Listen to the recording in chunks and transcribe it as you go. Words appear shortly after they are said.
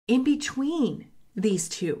In between these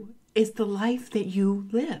two is the life that you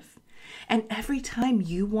live. And every time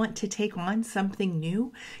you want to take on something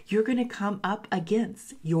new, you're going to come up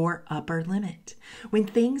against your upper limit. When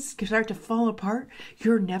things start to fall apart,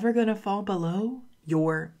 you're never going to fall below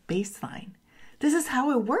your baseline. This is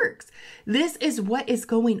how it works. This is what is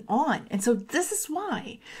going on. And so this is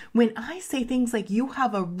why when I say things like you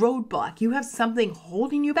have a roadblock, you have something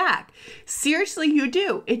holding you back, seriously, you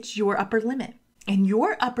do. It's your upper limit. And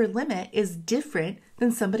your upper limit is different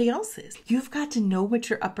than somebody else's. You've got to know what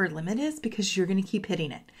your upper limit is because you're going to keep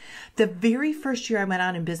hitting it. The very first year I went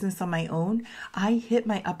out in business on my own, I hit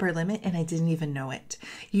my upper limit and I didn't even know it.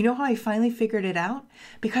 You know how I finally figured it out?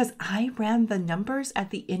 Because I ran the numbers at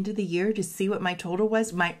the end of the year to see what my total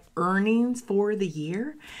was, my earnings for the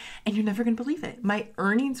year. And you're never going to believe it. My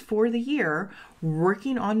earnings for the year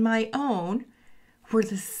working on my own were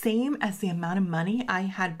the same as the amount of money I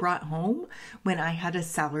had brought home when I had a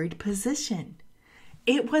salaried position.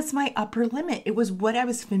 It was my upper limit. It was what I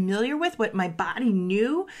was familiar with, what my body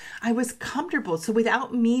knew. I was comfortable. So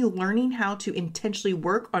without me learning how to intentionally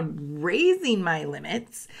work on raising my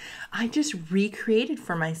limits, I just recreated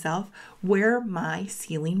for myself where my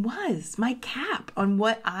ceiling was, my cap on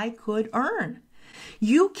what I could earn.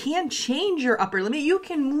 You can change your upper limit. You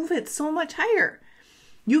can move it so much higher.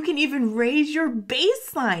 You can even raise your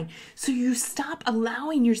baseline so you stop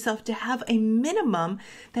allowing yourself to have a minimum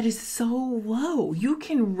that is so low. You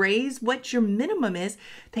can raise what your minimum is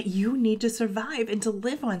that you need to survive and to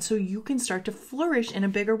live on so you can start to flourish in a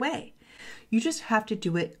bigger way. You just have to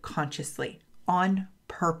do it consciously, on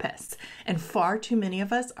purpose. And far too many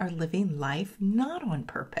of us are living life not on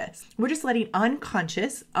purpose. We're just letting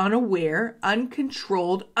unconscious, unaware,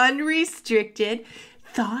 uncontrolled, unrestricted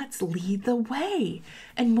thoughts lead the way.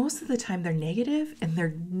 And most of the time they're negative and they're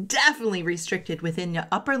definitely restricted within the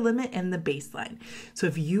upper limit and the baseline. So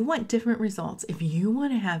if you want different results, if you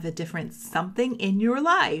want to have a different something in your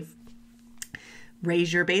life,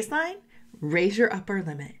 raise your baseline, raise your upper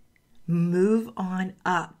limit, move on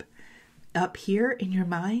up here in your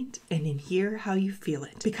mind and in here how you feel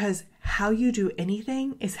it. Because how you do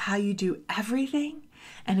anything is how you do everything.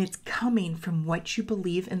 And it's coming from what you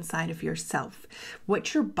believe inside of yourself,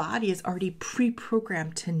 what your body is already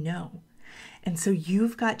pre-programmed to know. And so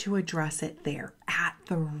you've got to address it there at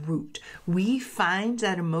the root. We find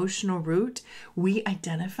that emotional root, we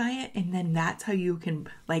identify it, and then that's how you can,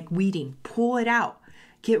 like weeding, pull it out.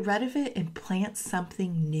 Get rid of it and plant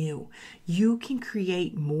something new. You can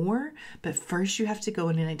create more, but first you have to go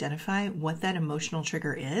in and identify what that emotional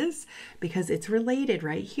trigger is because it's related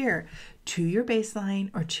right here to your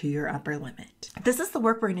baseline or to your upper limit. This is the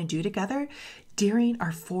work we're going to do together during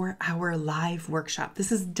our 4-hour live workshop.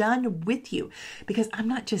 This is done with you because I'm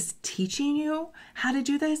not just teaching you how to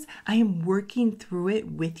do this. I am working through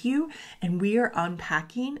it with you and we are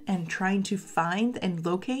unpacking and trying to find and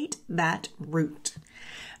locate that root.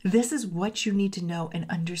 This is what you need to know and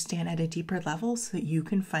understand at a deeper level so that you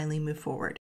can finally move forward.